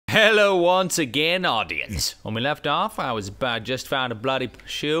Hello once again, audience. When we left off, I just found a bloody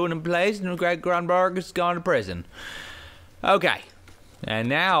shoe in a place, and Greg Grunberg has gone to prison. Okay, and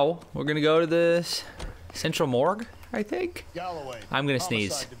now we're gonna go to the Central Morgue, I think. I'm gonna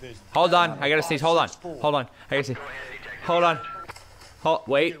sneeze. Hold on, I gotta sneeze. Hold on, I gotta sneeze. Hold on.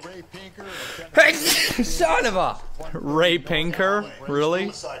 Wait. Hey, son of a Ray Pinker,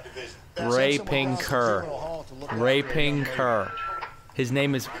 really? Ray Pinker. Ray Pinker. His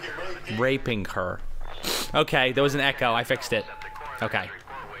name is Raping Her. Okay, there was an echo. I fixed it. Okay.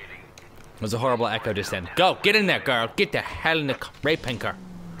 It was a horrible echo just then. Go, get in there, girl. Get the hell in the Raping Her.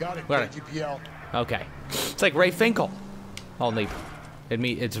 Got it. Okay. It's like Ray Finkel. Only,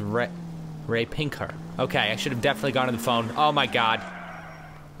 it's Ray Pinker. Okay, I should have definitely gone to the phone. Oh my God.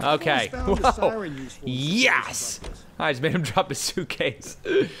 Okay. Whoa. Yes. I just made him drop his suitcase.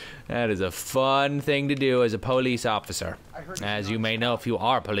 That is a fun thing to do as a police officer. As you may know if you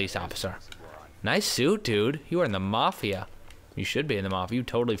are a police officer. Nice suit, dude. You are in the mafia. You should be in the mafia. You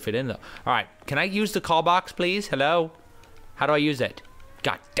totally fit in though. Alright, can I use the call box, please? Hello? How do I use it?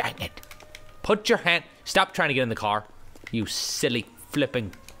 God dang it. Put your hand... Stop trying to get in the car. You silly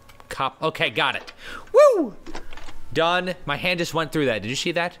flipping cop. Okay, got it. Woo! Done. My hand just went through that. Did you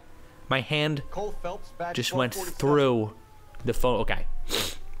see that? My hand just went through the phone. Okay.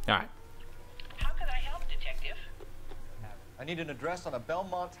 All right. How can I help, Detective? I need an address on a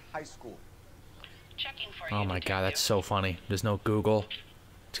Belmont High School. Checking for Oh you, my Detective. God, that's so funny. There's no Google.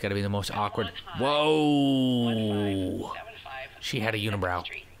 It's got to be the most awkward. Whoa. She had a unibrow.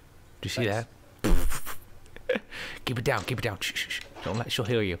 Did you see that? Keep it down. Keep it down. Shh, shh, shh. Don't let. She'll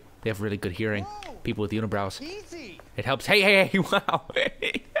hear you. They have really good hearing. People with unibrows. It helps. Hey, hey, hey! Wow.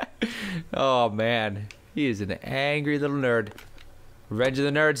 Oh man, he is an angry little nerd. Revenge of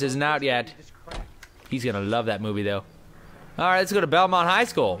the Nerds isn't out yet. He's gonna love that movie though. All right, let's go to Belmont High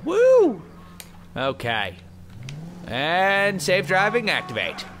School. Woo! Okay. And safe driving,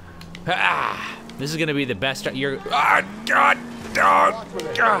 activate. Ah, this is gonna be the best. Ah, God!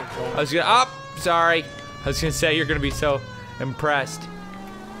 I was gonna. Oh, sorry. I was gonna say you're gonna be so impressed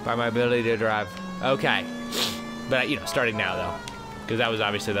by my ability to drive. Okay. But you know, starting now though, because that was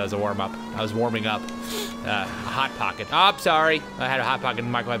a warm up. I was warming up a hot pocket. Oh, sorry. I had a hot pocket in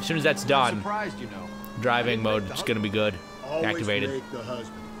the microwave. As soon as that's done, driving mode is gonna be good. Activated.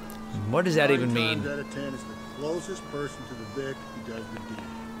 What does that even mean?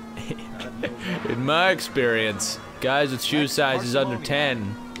 In my experience, guys with shoe sizes under 10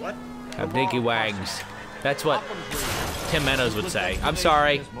 have dinky wangs. That's what Tim Meadows would say. I'm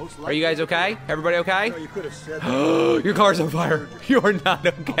sorry. Are you guys okay? Everybody okay? Your car's on fire. You're not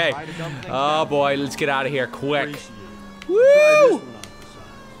okay. Oh boy, let's get out of here quick. Woo!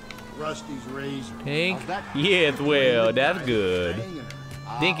 Think? Yes, well, that's good.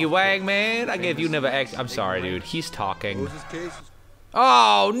 Dinky Wang, man. I guess you never I'm sorry, dude. He's talking.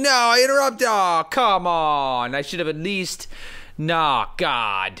 Oh, no, I interrupted. Oh, come on. I should have at least... Nah,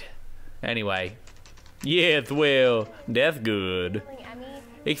 God. Anyway. Yes, well, that's good.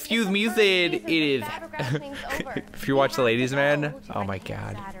 Excuse me, you said it is... If you watch The Ladies Man, oh my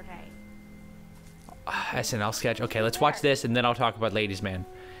God. SNL sketch. Okay, let's watch this and then I'll talk about Ladies Man.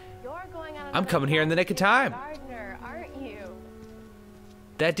 I'm coming here in the nick of time.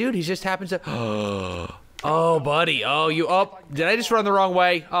 That dude, he just happens to... Oh, buddy. Oh, you... Oh, did I just run the wrong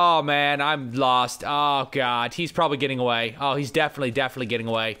way? Oh, man, I'm lost. Oh, God. He's probably getting away. Oh, he's definitely getting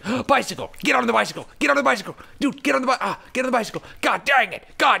away. Bicycle! Get on the bicycle! Get on the bicycle! Dude, get on the get on the bicycle! God dang it!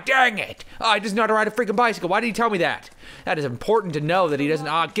 God dang it! Oh, he doesn't know how to ride a freaking bicycle. Why did he tell me that? That is important to know that he doesn't...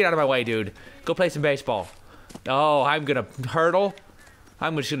 Oh, get out of my way, dude. Go play some baseball. Oh, I'm gonna hurdle.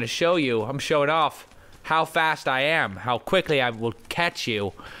 I'm just gonna show you. I'm showing off how fast I am. How quickly I will catch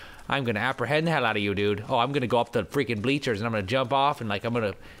you. I'm gonna apprehend the hell out of you, dude. Oh, I'm gonna go up the freaking bleachers and I'm gonna jump off and like I'm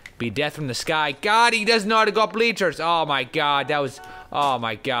gonna be death from the sky. God, he doesn't know how to go up bleachers. Oh my God, that was, oh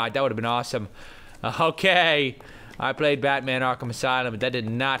my God, that would have been awesome. Okay, I played Batman Arkham Asylum, but that did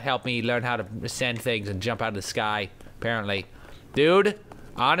not help me learn how to ascend things and jump out of the sky, apparently. Dude,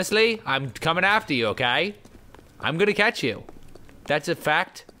 honestly, I'm coming after you, okay? I'm gonna catch you. That's a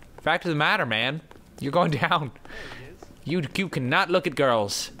fact. Fact of the matter, man. You're going down. You cannot look at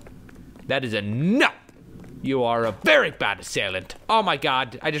girls. That is a no! You are a very bad assailant. Oh my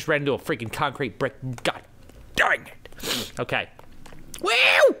God, I just ran into a freaking concrete brick. God dang it. Okay.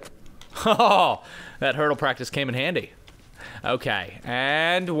 Woo! Oh, that hurdle practice came in handy. Okay,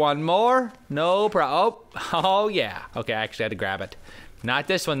 and one more. No problem. Oh yeah. Okay, I actually had to grab it. Not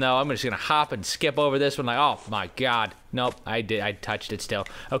this one though. I'm just gonna hop and skip over this one like, oh my God. Nope, I touched it still.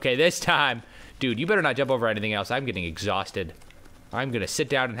 Okay, this time, dude, you better not jump over anything else. I'm getting exhausted. I'm gonna sit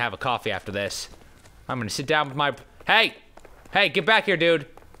down and have a coffee after this. I'm gonna sit down with my... Hey! Hey, get back here, dude.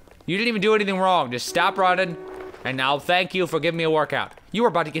 You didn't even do anything wrong. Just stop running, and I'll thank you for giving me a workout. You were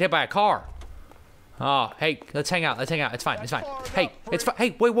about to get hit by a car. Oh, hey, let's hang out. Let's hang out. It's fine. It's fine. Hey, it's fine.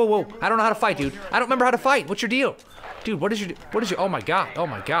 Hey, wait, whoa, whoa. I don't know how to fight, dude. I don't remember how to fight. What's your deal? Dude, what is your... Oh, my God. Oh,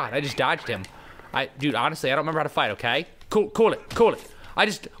 my God. I just dodged him. Dude, honestly, I don't remember how to fight, okay? Cool it. I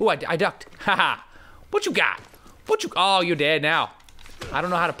ducked. Haha. What you got? Oh, you're dead now. I don't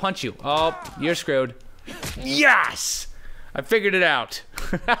know how to punch you. Oh, you're screwed. Yes! I figured it out.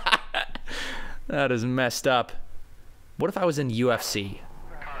 That is messed up. What if I was in UFC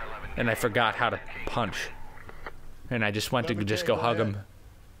and I forgot how to punch? And I just went to just go hug him.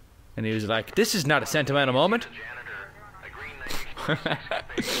 And he was like, this is not a sentimental moment.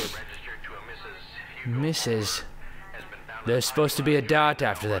 Mrs. There's supposed to be a dot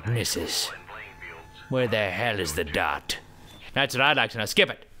after that, Mrs. Where the hell is the dot? That's what I'd like to know. Skip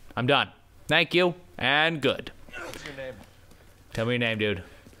it. I'm done. Thank you, and good. What's your name? Tell me your name, dude.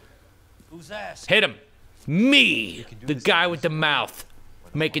 Who's ass? Hit him. Me, the guy with the mouth,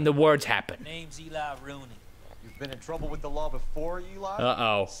 making the words happen. Name's Eli Rooney. You've been in trouble with the law before, Eli?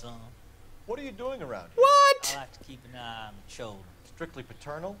 Uh-oh. Son, What are you doing around here? What? I like to keep an eye on the children. Strictly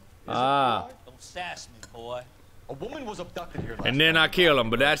paternal? Ah. Don't sass me, boy. A woman was abducted here last And then I kill him,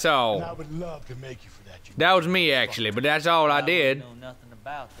 but that's all. I would love to make you for that. That was me, actually, but that's all I did. know nothing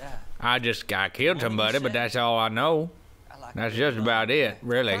about that. I killed somebody, but that's all I know. I like That's to just be about it,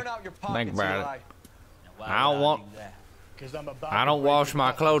 really. Turn out your Think pockets, about Eli. it. Now, why I don't would want- do that? Because I'm about I don't wash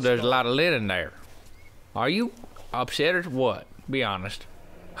my clothes. There's a lot of lint in there. Are you upset or what? Be honest.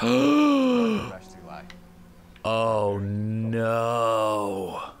 Arrest Eli. Oh,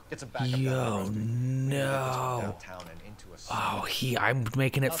 no. Get some backup down Yo, River Street. no. Downtown and into a Oh, I'm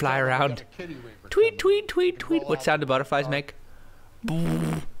making it fly around. Tweet, tweet, tweet, tweet. What sound do butterflies make?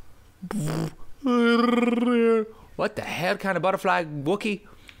 What the hell kind of butterfly Wookie?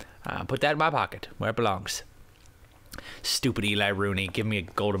 Put that in my pocket, where it belongs. Stupid Eli Rooney. Give me a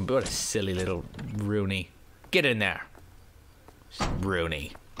golden... What a silly little Rooney. Get in there.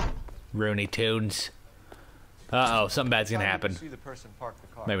 Rooney. Rooney Tunes. Uh-oh, something bad's gonna happen. See the person park the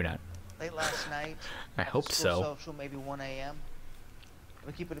car. Maybe not. Late last night. I hope School so. Social, maybe 1 a.m.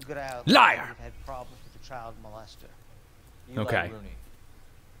 We're keeping a good eye out. Liar! We've had problems with the child molester. Eli Okay. Rooney.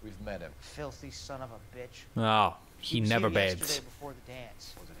 We've met him. Filthy son of a bitch. Oh, he was never here bathes. yesterday before the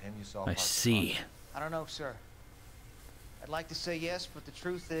dance. Was it him you saw I park the see. I don't know, sir. I'd like to say yes, but the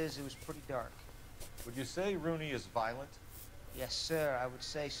truth is it was pretty dark. car? Would you say Rooney is violent? Yes, sir. I would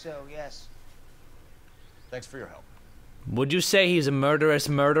say so, yes. Thanks for your help. Would you say he's a murderous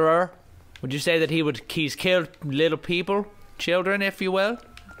murderer? Would you say that he's killed little people? Children, if you will?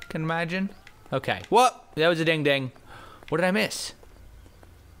 Can imagine? Okay. What? That was a ding ding. What did I miss?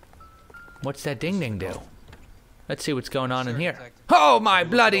 What's that ding ding do? Let's see what's going on in here. Oh my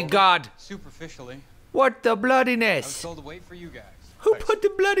bloody god! Superficially, What the I was bloodiness? told to wait for you guys. Who put the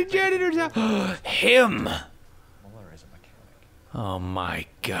bloody janitors out? Him! Muller is a mechanic. Oh my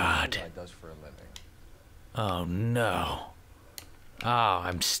god. Eli does for a living. Oh no. Oh,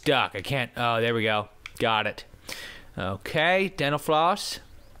 I'm stuck. I can't. Oh, there we go. Got it. Okay, dental floss.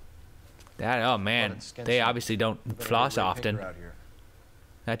 That. Oh man, they obviously don't Better floss get rid of often. paper out here.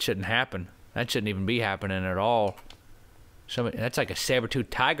 That shouldn't happen. That shouldn't even be happening at all. Somebody, that's like a saber-toothed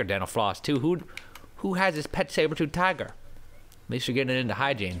tiger dental floss too. Who has his pet saber-toothed tiger? At least you're getting it into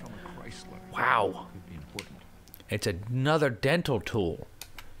hygiene. Wow. It's another dental tool.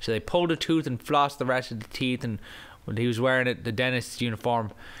 So they pulled a tooth and flossed the rest of the teeth, and when he was wearing it, the dentist's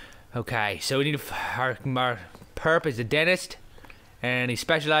uniform. Okay, so we need our perp is a dentist, and he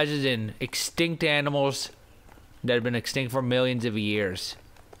specializes in extinct animals that have been extinct for millions of years.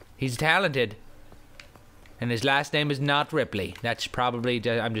 He's talented, and his last name is not Ripley. That's probably,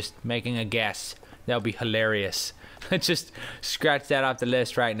 I'm just making a guess. That would be hilarious. Let's just scratch that off the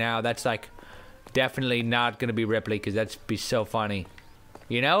list right now. That's like definitely not going to be Ripley, because that'd be so funny.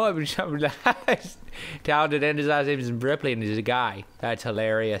 You know, I'm talented, and his last name is Ripley, and he's a guy. That's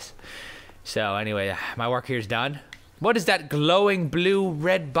hilarious. So anyway, my work here is done. What is that glowing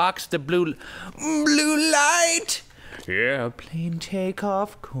blue-red box? The blue light. Airplane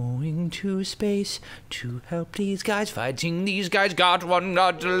takeoff, going to space to help these guys fighting. These guys got one,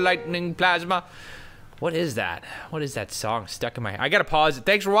 not lightning plasma. What is that? What is that song stuck in my head? I gotta pause it.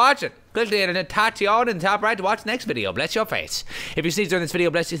 Thanks for watching. Click the internet, touch on in the top right to watch the next video. Bless your face. If you sneeze during this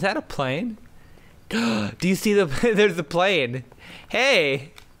video, bless you. Is that a plane? Do you see the... There's the plane.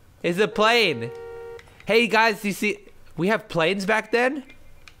 Hey, it's a plane. Hey guys, do you see... We have planes back then?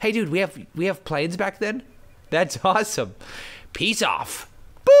 Hey dude, we have planes back then? That's awesome. Peace off.